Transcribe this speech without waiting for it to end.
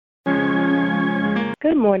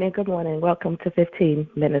Good morning. Good morning. Welcome to 15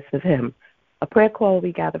 Minutes with Him, a prayer call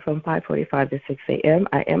we gather from 5:45 to 6 a.m.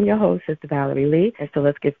 I am your host, Sister Valerie Lee, and so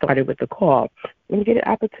let's get started with the call. When you get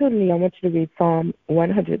an opportunity, I want you to read Psalm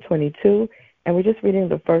 122, and we're just reading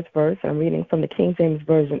the first verse. I'm reading from the King James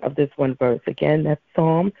Version of this one verse. Again, that's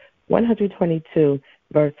Psalm 122,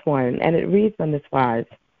 verse 1, and it reads on this wise: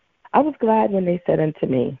 I was glad when they said unto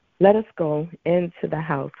me, let us go into the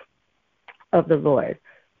house of the Lord.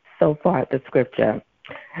 So far, the scripture.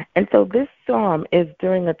 And so this psalm is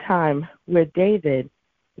during a time where David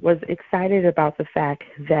was excited about the fact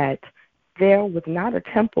that there was not a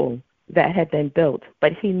temple that had been built,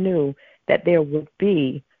 but he knew that there would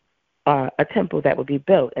be a temple that would be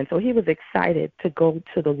built. And so he was excited to go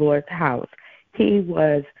to the Lord's house. He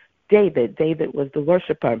was David. David was the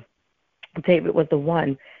worshiper. David was the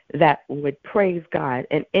one that would praise God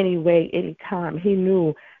in any way, any time. He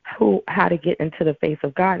knew how to get into the face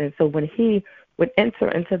of God. And so when he would enter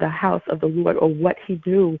into the house of the Lord, or what he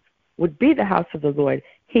knew would be the house of the Lord,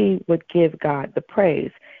 he would give God the praise.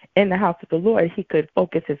 In the house of the Lord, he could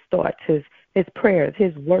focus his thoughts, his prayers,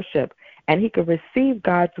 his worship, and he could receive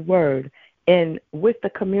God's word with the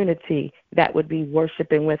community that would be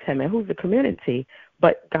worshiping with him. And who's the community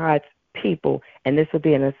but God's people? And this would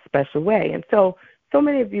be in a special way. And so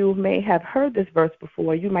many of you may have heard this verse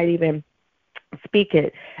before. You might even speak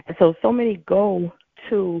it. And so many go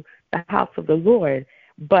to the house of the Lord,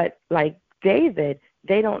 but like David,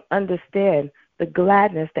 they don't understand the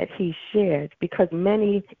gladness that he shared, because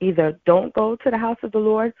many either don't go to the house of the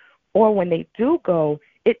Lord, or when they do go,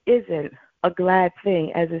 it isn't a glad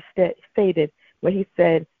thing, as is stated when he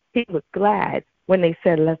said he was glad when they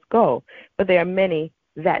said, let's go. But there are many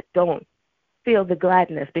that don't feel the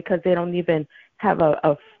gladness because they don't even have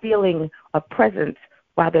a feeling of presence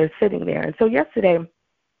while they're sitting there. And so yesterday,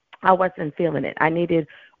 I wasn't feeling it. I needed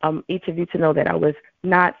each of you to know that I was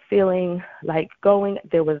not feeling like going.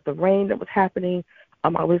 There was the rain that was happening. I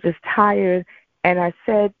was just tired. And I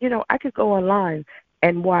said, I could go online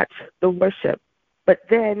and watch the worship. But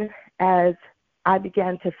then as I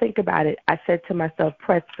began to think about it, I said to myself,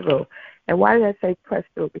 press through. And why did I say press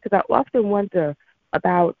through? Because I often wonder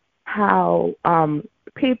about how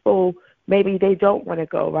people, maybe they don't want to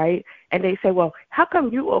go, right? And they say, well, how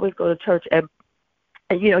come you always go to church and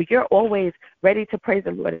you're always ready to praise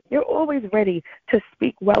the Lord. You're always ready to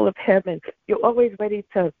speak well of him, and you're always ready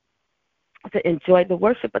to enjoy the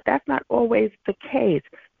worship. But that's not always the case.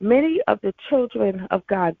 Many of the children of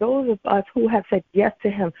God, those of us who have said yes to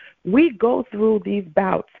him, we go through these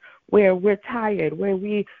bouts where we're tired, where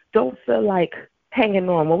we don't feel like hanging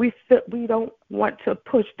on, when we don't want to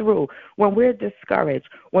push through, when we're discouraged,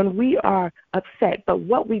 when we are upset. But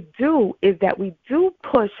what we do is that we do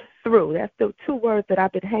push through. That's the two words that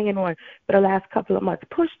I've been hanging on for the last couple of months.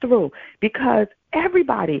 Push through, because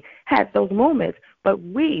everybody has those moments. But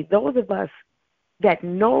those of us that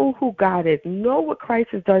know who God is, know what Christ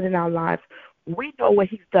has done in our lives, we know what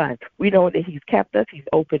he's done. We know that he's kept us. He's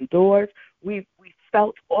opened doors. We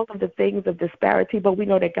felt all of the things of disparity, but we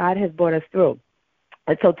know that God has brought us through.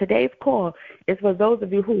 And so today's call is for those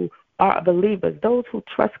of you who are believers, those who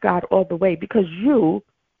trust God all the way, because you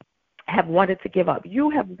have wanted to give up. You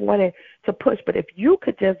have wanted to push. But if you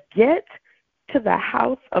could just get to the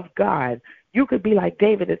house of God, you could be like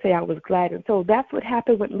David and say, I was glad. And so that's what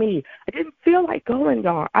happened with me. I didn't feel like going,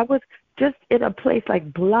 y'all. I was just in a place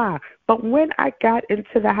like blah. But when I got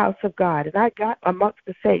into the house of God and I got amongst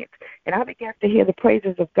the saints and I began to hear the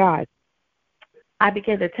praises of God, I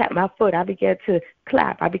began to tap my foot. I began to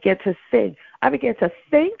clap. I began to sing. I began to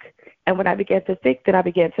think. And when I began to think, then I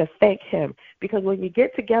began to thank him. Because when you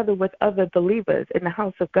get together with other believers in the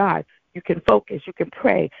house of God, you can focus. You can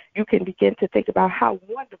pray. You can begin to think about how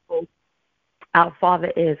wonderful our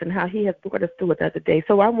Father is and how he has brought us through another day.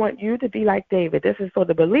 So I want you to be like David. This is for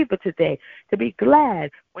the believer today, to be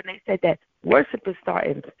glad when they said that worship is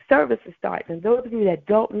starting, service is starting. And those of you that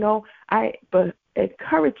don't know, I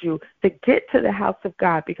encourage you to get to the house of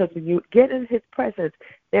God, because when you get in his presence,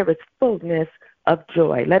 there is fullness of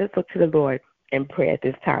joy. Let us look to the Lord in prayer at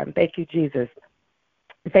this time. Thank you, Jesus.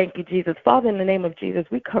 Thank you, Jesus. Father, in the name of Jesus,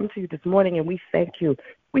 we come to you this morning and we thank you.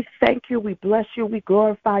 We thank you. We bless you. We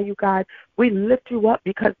glorify you, God. We lift you up,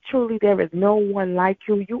 because truly there is no one like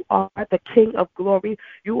you. You are the King of glory.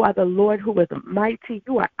 You are the Lord who is mighty.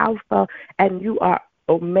 You are Alpha and you are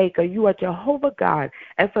Omega. You are Jehovah God.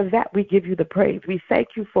 And for that, we give you the praise. We thank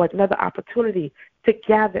you for another opportunity to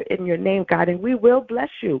gather in your name, God. And we will bless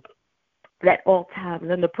you at all times.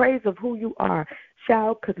 And the praise of who you are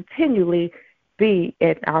shall continually be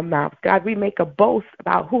in our mouths. God, we make a boast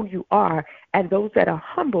about who you are, and those that are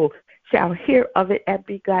humble shall hear of it and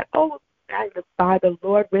be glad. Oh, magnify the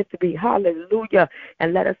Lord with me. Hallelujah.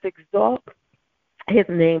 And let us exalt his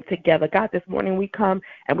name together. God, this morning we come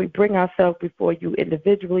and we bring ourselves before you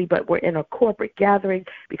individually, but we're in a corporate gathering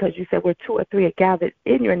because you said where 2 or 3 are gathered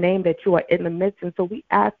in your name that you are in the midst. And so we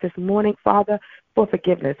ask this morning, Father, for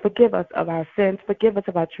forgiveness. Forgive us of our sins. Forgive us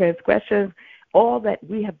of our transgressions. All that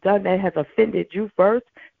we have done that has offended you first.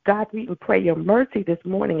 God, we pray your mercy this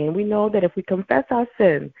morning. And we know that if we confess our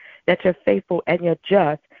sins, that you're faithful and you're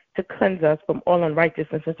just to cleanse us from all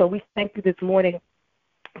unrighteousness. And so we thank you this morning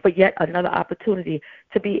for yet another opportunity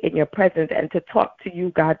to be in your presence and to talk to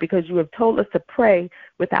you, God, because you have told us to pray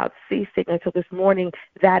without ceasing. And so this morning,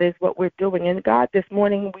 that is what we're doing. And God, this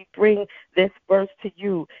morning, we bring this verse to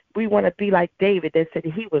you. We want to be like David that said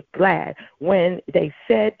he was glad when they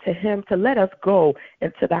said to him to let us go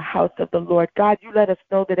into the house of the Lord. God, you let us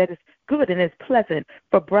know that it is good and it's pleasant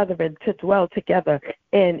for brethren to dwell together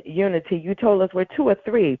in unity. You told us where 2 or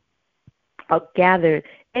 3 are gathered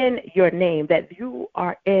in your name, that you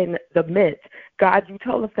are in the midst. God, you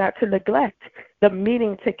told us not to neglect the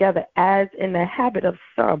meeting together as in the habit of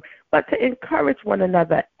some, but to encourage one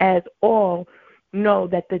another as all know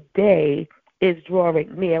that the day is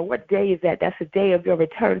drawing near. What day is that? That's the day of your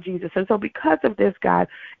return, Jesus. And so because of this, God,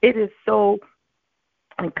 it is so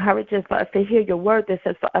encouraging for us to hear your word that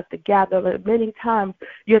says for us to gather. Many times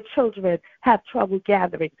your children have trouble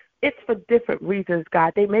gathering. It's for different reasons,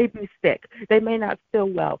 God. They may be sick. They may not feel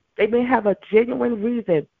well. They may have a genuine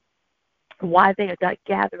reason why they are not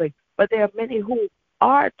gathering. But there are many who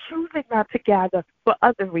are choosing not to gather for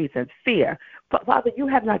other reasons, fear. But, Father, you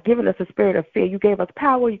have not given us a spirit of fear. You gave us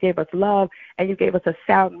power, you gave us love, and you gave us a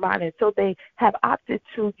sound mind. And so they have opted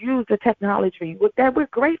to use the technology. That we're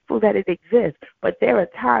grateful that it exists. But there are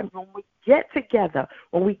times when we get together,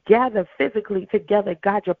 when we gather physically together,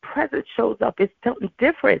 God, your presence shows up. It's something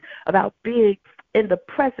different about being in the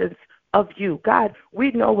presence of you. God,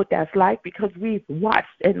 we know what that's like because we've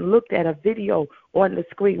watched and looked at a video on the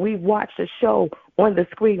screen. We've watched a show on the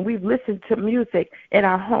screen. We've listened to music in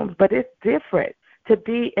our homes, but it's different to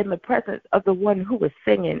be in the presence of the one who is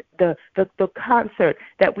singing, the concert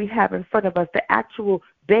that we have in front of us, the actual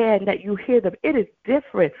band that you hear them. It is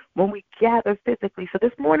different when we gather physically. So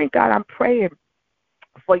this morning, God, I'm praying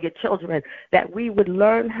for your children, that we would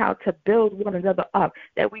learn how to build one another up,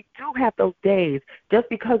 that we do have those days. Just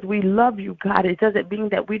because we love you, God, it doesn't mean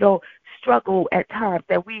that we don't struggle at times,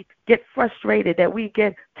 that we get frustrated, that we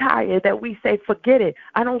get tired, that we say, forget it,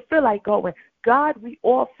 I don't feel like going. God, we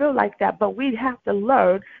all feel like that, but we have to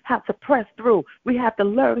learn how to press through. We have to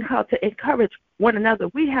learn how to encourage one another.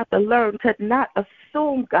 We have to learn to not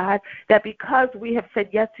assume, God, that because we have said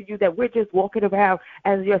yes to you, that we're just walking around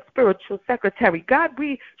as your spiritual secretary. God,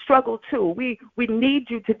 we struggle too. We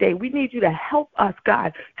need you today. We need you to help us,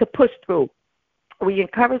 God, to push through. We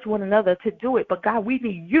encourage one another to do it, but God, we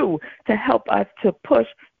need you to help us to push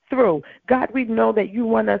through. God, we know that you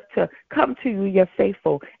want us to come to you, you're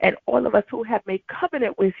faithful, and all of us who have made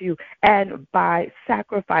covenant with you and by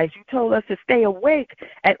sacrifice. You told us to stay awake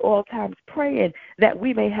at all times, praying that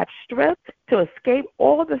we may have strength to escape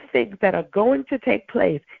all the things that are going to take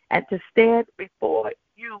place and to stand before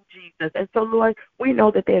you, Jesus. And so, Lord, we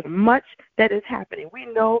know that there's much that is happening. We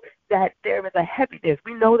know that there is a heaviness.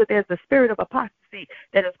 We know that there's a spirit of apostasy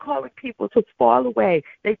that is calling people to fall away.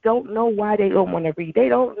 They don't know why they don't want to read. They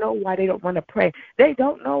don't know why they don't want to pray. They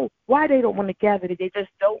don't know why they don't want to gather. They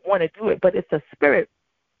just don't want to do it. But it's a spirit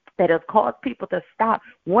that has caused people to stop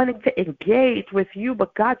wanting to engage with you.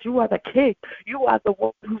 But God, you are the King. You are the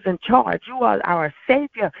one who's in charge. You are our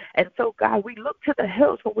Savior. And so, God, we look to the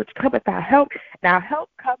hills from which cometh our help. And our help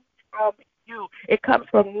comes from you. It comes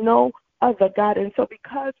from no other, God. And so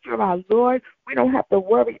because you're our Lord, we don't have to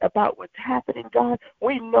worry about what's happening, God.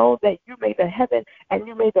 We know that you made the heaven and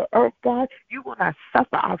you made the earth, God. You will not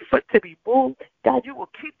suffer our foot to be moved. God, you will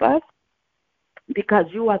keep us because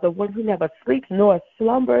you are the one who never sleeps nor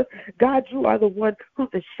slumbers. God, you are the one who's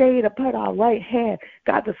the shade upon our right hand.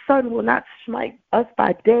 God, the sun will not smite us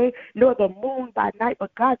by day, nor the moon by night.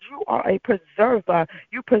 But God, you are a preserver.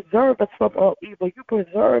 You preserve us from all evil. You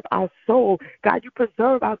preserve our soul. God, you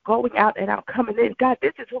preserve our going out and our coming in. God,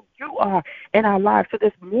 this is who you are in our lives. So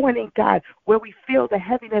this morning, God, where we feel the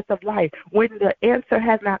heaviness of life, when the answer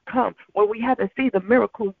has not come, when we haven't seen the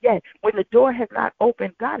miracle yet, when the door has not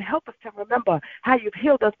opened, God, help us to remember how you've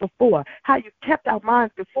healed us before, how you've kept our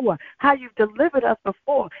minds before, how you've delivered us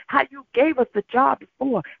before, how you gave us the job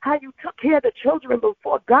before, how you took care of the children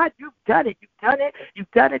before. God, you've done it. You've done it.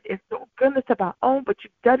 You've done it. It's no goodness of our own, but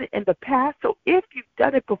you've done it in the past. So if you've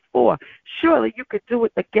done it before, surely you could do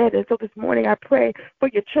it again. And so this morning I pray for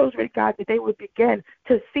your children, God, that they would begin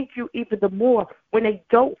to seek you even the more. When they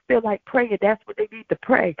don't feel like praying, that's what they need to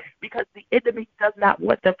pray, because the enemy does not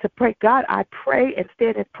want them to pray. God, I pray and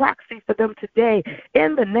stand in proxy for them today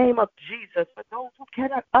in the name of Jesus. For those who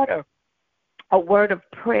cannot utter a word of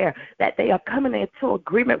prayer, that they are coming into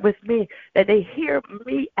agreement with me, that they hear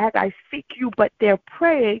me as I seek you, but they're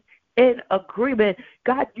praying in agreement.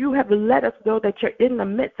 God, you have let us know that you're in the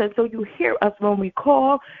midst, and so you hear us when we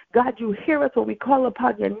call. God, you hear us when we call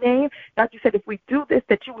upon your name. God, you said if we do this,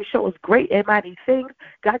 that you would show us great and mighty things.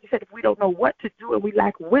 God, you said if we don't know what to do and we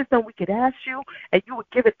lack wisdom, we could ask you, and you would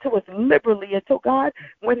give it to us liberally. And so, God,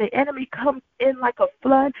 when the enemy comes in like a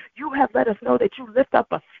flood, you have let us know that you lift up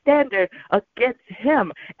a standard against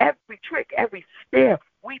him. Every trick, every snare,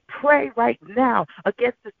 we pray right now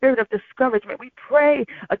against the spirit of discouragement. We pray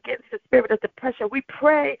against the spirit of depression. We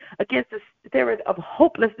pray against the spirit of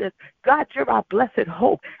hopelessness. God, you're our blessed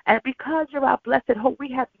hope. And because you're our blessed hope,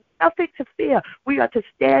 we have nothing to fear. We are to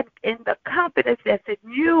stand in the confidence that's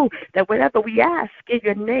in you, that whatever we ask in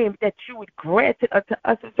your name, that you would grant it unto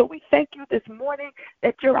us. And so we thank you this morning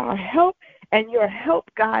that you're our help, and your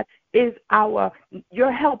help, God,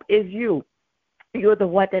 your help is you. You're the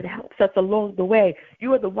one that helps us along the way.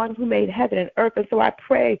 You are the one who made heaven and earth. And so I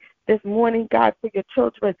pray this morning, God, for your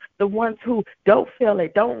children, the ones who don't feel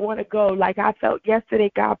it, don't want to go like I felt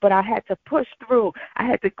yesterday, God, but I had to push through. I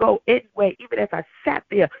had to go anyway, even as I sat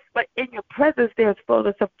there. But in your presence, there's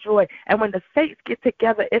fullness of joy. And when the saints get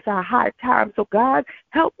together, it's a high time. So, God,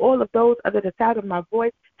 help all of those under the sound of my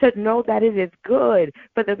voice to know that it is good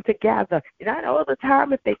for them to gather. Not all the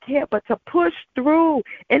time if they can't, but to push through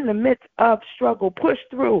in the midst of struggle. Push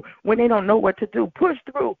through when they don't know what to do. Push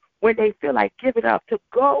through when they feel like giving up. To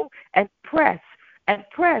go and press,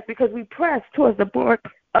 because we press towards the mark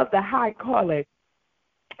of the high calling,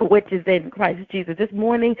 which is in Christ Jesus. This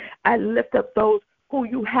morning, I lift up those who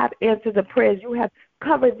you have answered the prayers. You have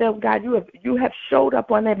covered them, God. You have showed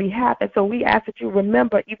up on their behalf. And so we ask that you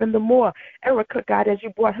remember even the more Erica, God, as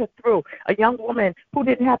you brought her through, a young woman who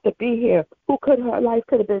didn't have to be here, her life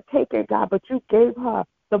could have been taken, God, but you gave her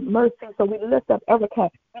the mercy. So we lift up Erica.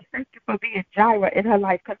 We thank you for being Jireh in her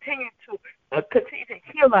life. Continue to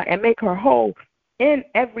heal her and make her whole in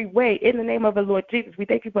every way in the name of the Lord Jesus. We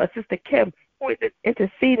thank you for Sister Kim, who is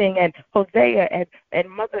interceding, and Hosea and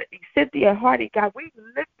Mother Cynthia Hardy. God, we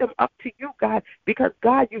lift them up to you, God, because,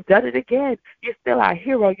 God, you've done it again. You're still our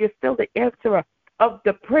hero. You're still the answerer of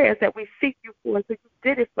the prayers that we seek you for. So you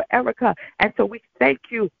did it for Erica, and so we thank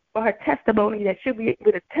you for her testimony, that she'll be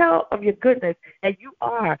able to tell of your goodness, and you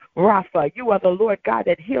are Rapha. You are the Lord God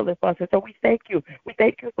that healeth us. And so we thank you. We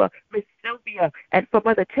thank you for Miss Sylvia and for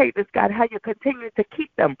Mother Chambers, God, how you continue to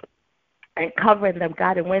keep them and covering them,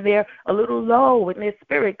 God. And when they're a little low in their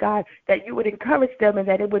spirit, God, that you would encourage them and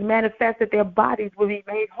that it would manifest, that their bodies will be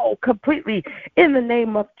made whole completely in the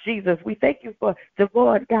name of Jesus. We thank you for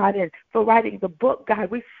Devon, God, and for writing the book, God.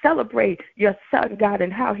 We celebrate your son, God,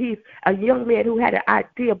 and how he's a young man who had an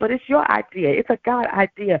idea, but it's your idea. It's a God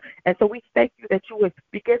idea. And so we thank you that you would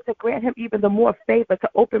begin to grant him even the more favor, to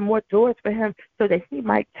open more doors for him so that he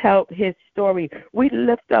might tell his story. We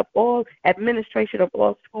lift up all administration of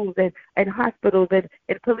all schools and hospitals and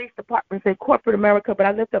police departments and corporate America, but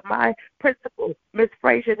I lift up my principal, Miss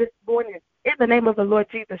Frazier, this morning in the name of the Lord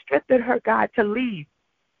Jesus. Strengthen her, God, to lead.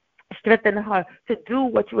 Strengthen her to do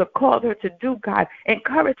what you have called her to do, God.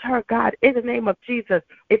 Encourage her, God, in the name of Jesus.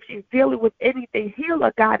 If she's dealing with anything, heal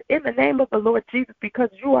her, God, in the name of the Lord Jesus, because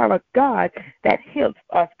you are a God that heals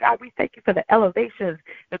us. God, we thank you for the elevations,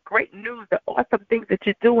 the great news, the awesome things that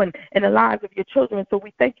you're doing in the lives of your children. So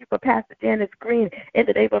we thank you for Pastor Janice Green in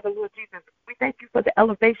the name of the Lord Jesus. We thank you for the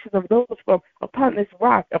elevations of those from Upon This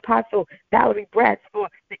Rock, Apostle Valerie Bratz, for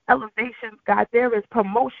the elevations, God. There is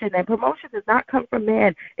promotion, and promotion does not come from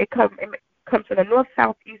man. It comes from the north,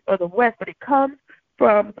 south, east, or the west, but it comes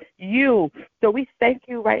from you. So we thank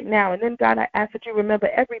you right now. And then, God, I ask that you remember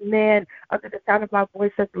every man under the sound of my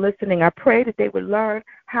voice that's listening. I pray that they would learn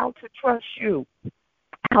how to trust you,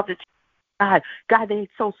 how to God. God, they're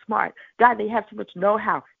so smart. God, they have so much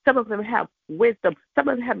know-how. Some of them have wisdom. Some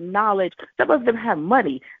of them have knowledge. Some of them have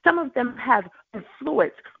money. Some of them have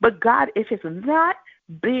influence. But God, if it's not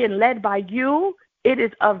being led by you, it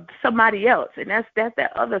is of somebody else. And that's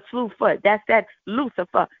that other Slewfoot. That's that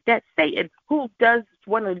Lucifer, that Satan, who does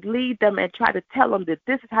want to lead them and try to tell them that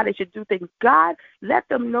this is how they should do things. God, let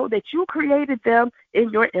them know that you created them in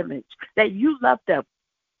your image, that you love them,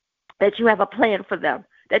 that you have a plan for them,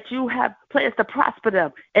 that you have plans to prosper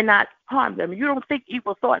them and not harm them. You don't think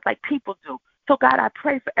evil thoughts like people do. So, God, I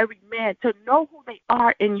pray for every man to know who they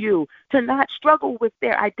are in you, to not struggle with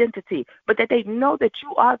their identity, but that they know that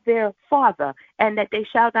you are their father and that they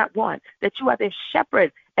shall not want, that you are their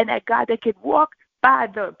shepherd, and that, God, they can walk by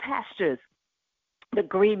the pastures, the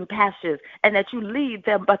green pastures, and that you lead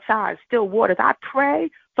them beside still waters. I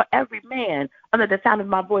pray for every man under the sound of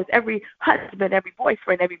my voice, every husband, every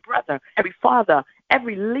boyfriend, every brother, every father,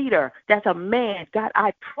 every leader that's a man. God,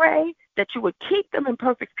 I pray that you would keep them in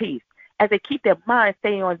perfect peace as they keep their mind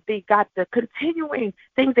staying on thee, God, the continuing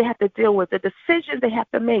things they have to deal with, the decisions they have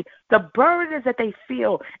to make, the burdens that they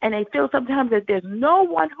feel, and they feel sometimes that there's no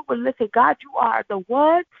one who will listen. God, you are the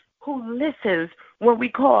one who listens when we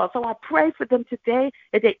call. So I pray for them today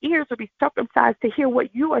that their ears will be circumcised to hear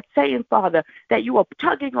what you are saying, Father, that you are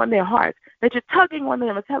tugging on their hearts, that you're tugging on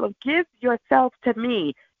them and tell them, give yourself to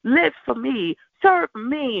me, live for me, serve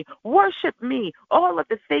me, worship me. All of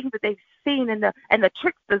the things that they've seen and the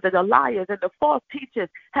tricksters and the liars and the false teachers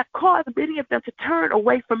have caused many of them to turn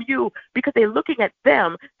away from you because they're looking at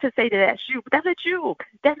them to say that that's you. But that's not you.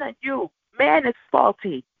 That's not you. Man is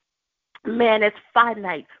faulty. Man is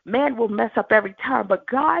finite. Man will mess up every time. But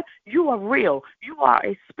God, you are real. You are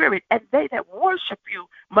a spirit, and they that worship you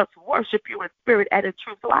must worship you in spirit and in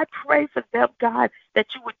truth. So I pray for them, God, that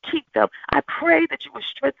you would keep them. I pray that you would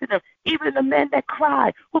strengthen them, even the men that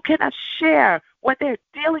cry, who cannot share what they're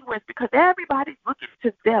dealing with because everybody's looking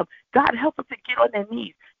to them. God, help them to get on their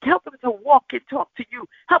knees. Help them to walk and talk to you.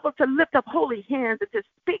 Help them to lift up holy hands and to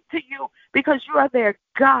speak to you because you are their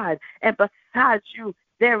God, and besides you,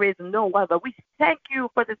 there is no other. We thank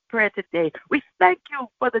you for this prayer today. We thank you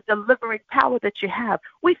for the delivering power that you have.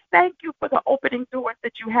 We thank you for the opening doors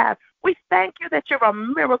that you have. We thank you that you're a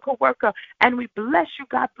miracle worker. And we bless you,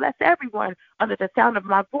 God. Bless everyone under the sound of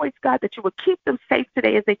my voice, God, that you would keep them safe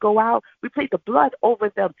today as they go out. We plead the blood over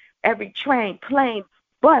them, every train, plane,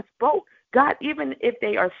 bus, boat. God, even if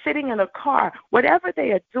they are sitting in a car, whatever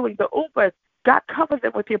they are doing, the Ubers, God, cover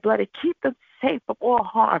them with your blood and keep them safe from all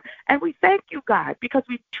harm. And we thank you, God, because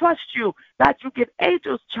we trust you. God, you give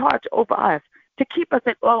angels charge over us to keep us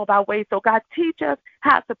in all of our ways. So, God, teach us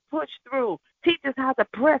how to push through. Teach us how to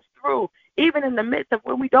press through, even in the midst of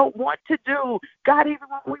when we don't want to do. God, even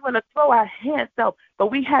when we want to throw our hands up,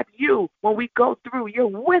 but we have you when we go through. You're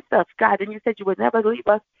with us, God, and you said you would never leave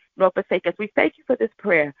us nor forsake us. We thank you for this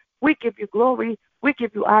prayer. We give you glory, we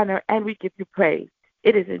give you honor, and we give you praise.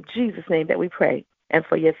 It is in Jesus' name that we pray, and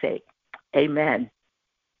for your sake. Amen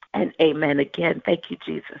and amen again. Thank you,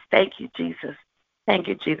 Jesus. Thank you, Jesus. Thank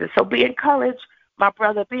you, Jesus. So be encouraged, my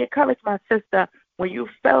brother. Be encouraged, my sister. When you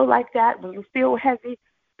feel like that, when you feel heavy,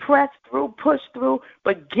 press through, push through,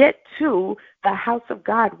 but get to the house of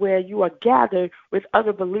God where you are gathered with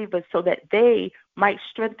other believers so that they might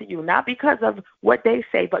strengthen you, not because of what they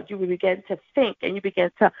say, but you will begin to think and you begin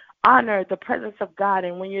to honor the presence of God.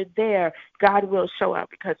 And when you're there, God will show up,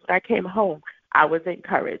 because when I came home, I was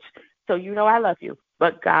encouraged. So you know I love you,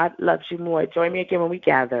 but God loves you more. Join me again when we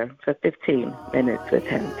gather for 15 minutes with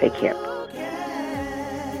him. Take care.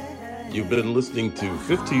 You've been listening to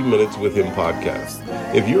 15 Minutes with Him podcast.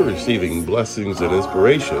 If you're receiving blessings and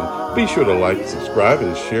inspiration, be sure to like, subscribe,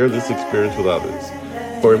 and share this experience with others.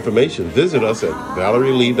 For information, visit us at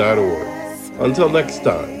ValerieLee.org. Until next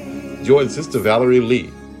time, join Sister Valerie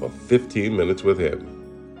Lee for 15 Minutes with Him.